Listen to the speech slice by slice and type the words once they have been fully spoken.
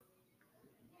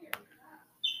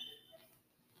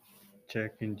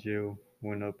Jack and Jill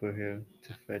went up a hill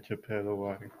to fetch a pail of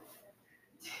water.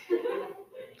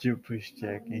 Jill pushed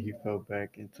Jack and he fell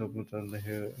back and tumbled down the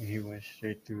hill and he went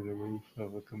straight through the roof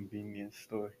of a convenience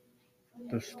store.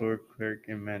 The store clerk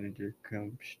and manager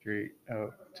come straight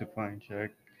out to find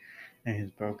Jack and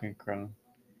his broken crown.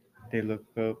 They look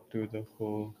up through the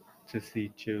hole to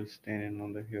see Jill standing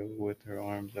on the hill with her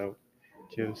arms out.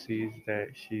 Jill sees that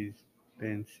she's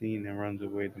been seen and runs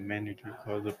away. The manager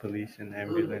calls the police and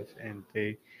ambulance and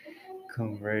they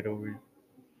come right over.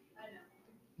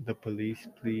 The police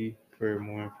plead for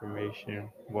more information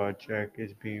while Jack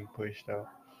is being pushed out.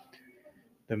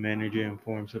 The manager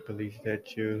informs the police that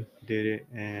Jill did it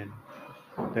and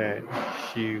that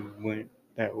she went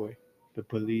that way. The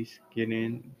police get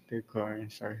in their car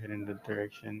and start heading the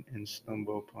direction and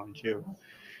stumble upon Jill.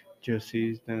 Jill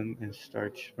sees them and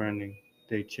starts running.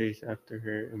 They chase after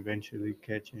her, eventually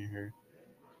catching her.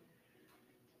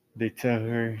 They tell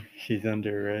her she's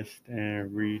under arrest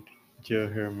and read Jill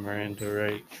her Miranda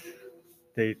rights.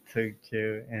 They took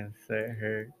Jill and set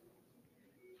her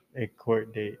a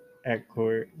court date. At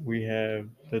court, we have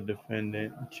the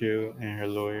defendant, Jill, and her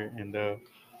lawyer, and the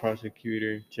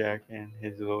prosecutor, Jack, and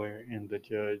his lawyer, and the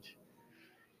judge,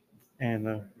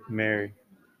 Anna Mary.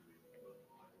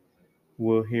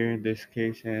 Will hear this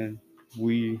case, and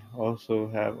we also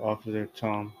have Officer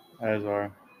Tom as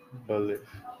our bailiff.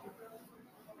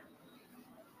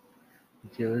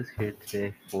 Jill is here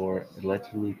today for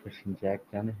allegedly pushing Jack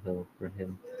down a hill for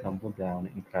him to tumble down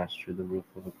and crash through the roof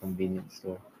of a convenience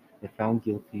store. If found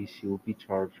guilty, she will be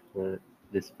charged for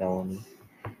this felony.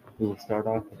 We will start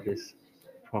off with this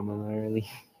preliminary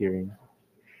hearing.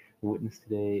 The witness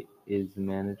today is the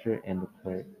manager and the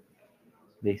clerk.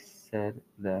 They said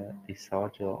that they saw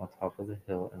Jill on top of the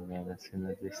hill and ran as soon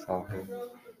as they saw her.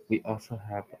 We also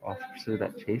have the officer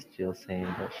that chased Jill saying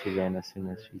that she ran as soon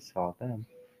as she saw them.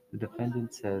 The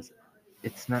defendant says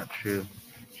it's not true.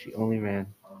 She only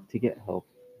ran to get help,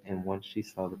 and once she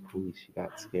saw the police, she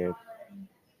got scared.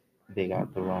 They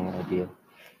got the wrong idea.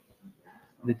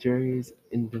 The jury's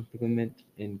indictment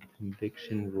and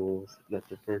conviction rules that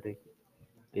the verdict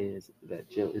is that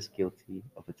Jill is guilty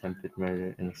of attempted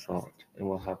murder and assault and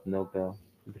will have no bail.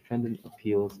 The defendant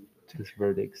appeals this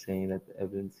verdict, saying that the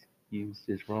evidence used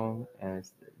is wrong,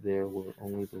 as there were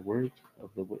only the words of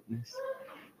the witness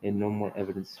and no more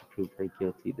evidence to prove her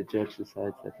guilty. The judge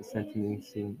decides that the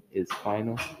sentencing is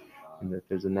final and that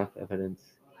there's enough evidence,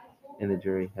 and the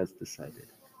jury has decided.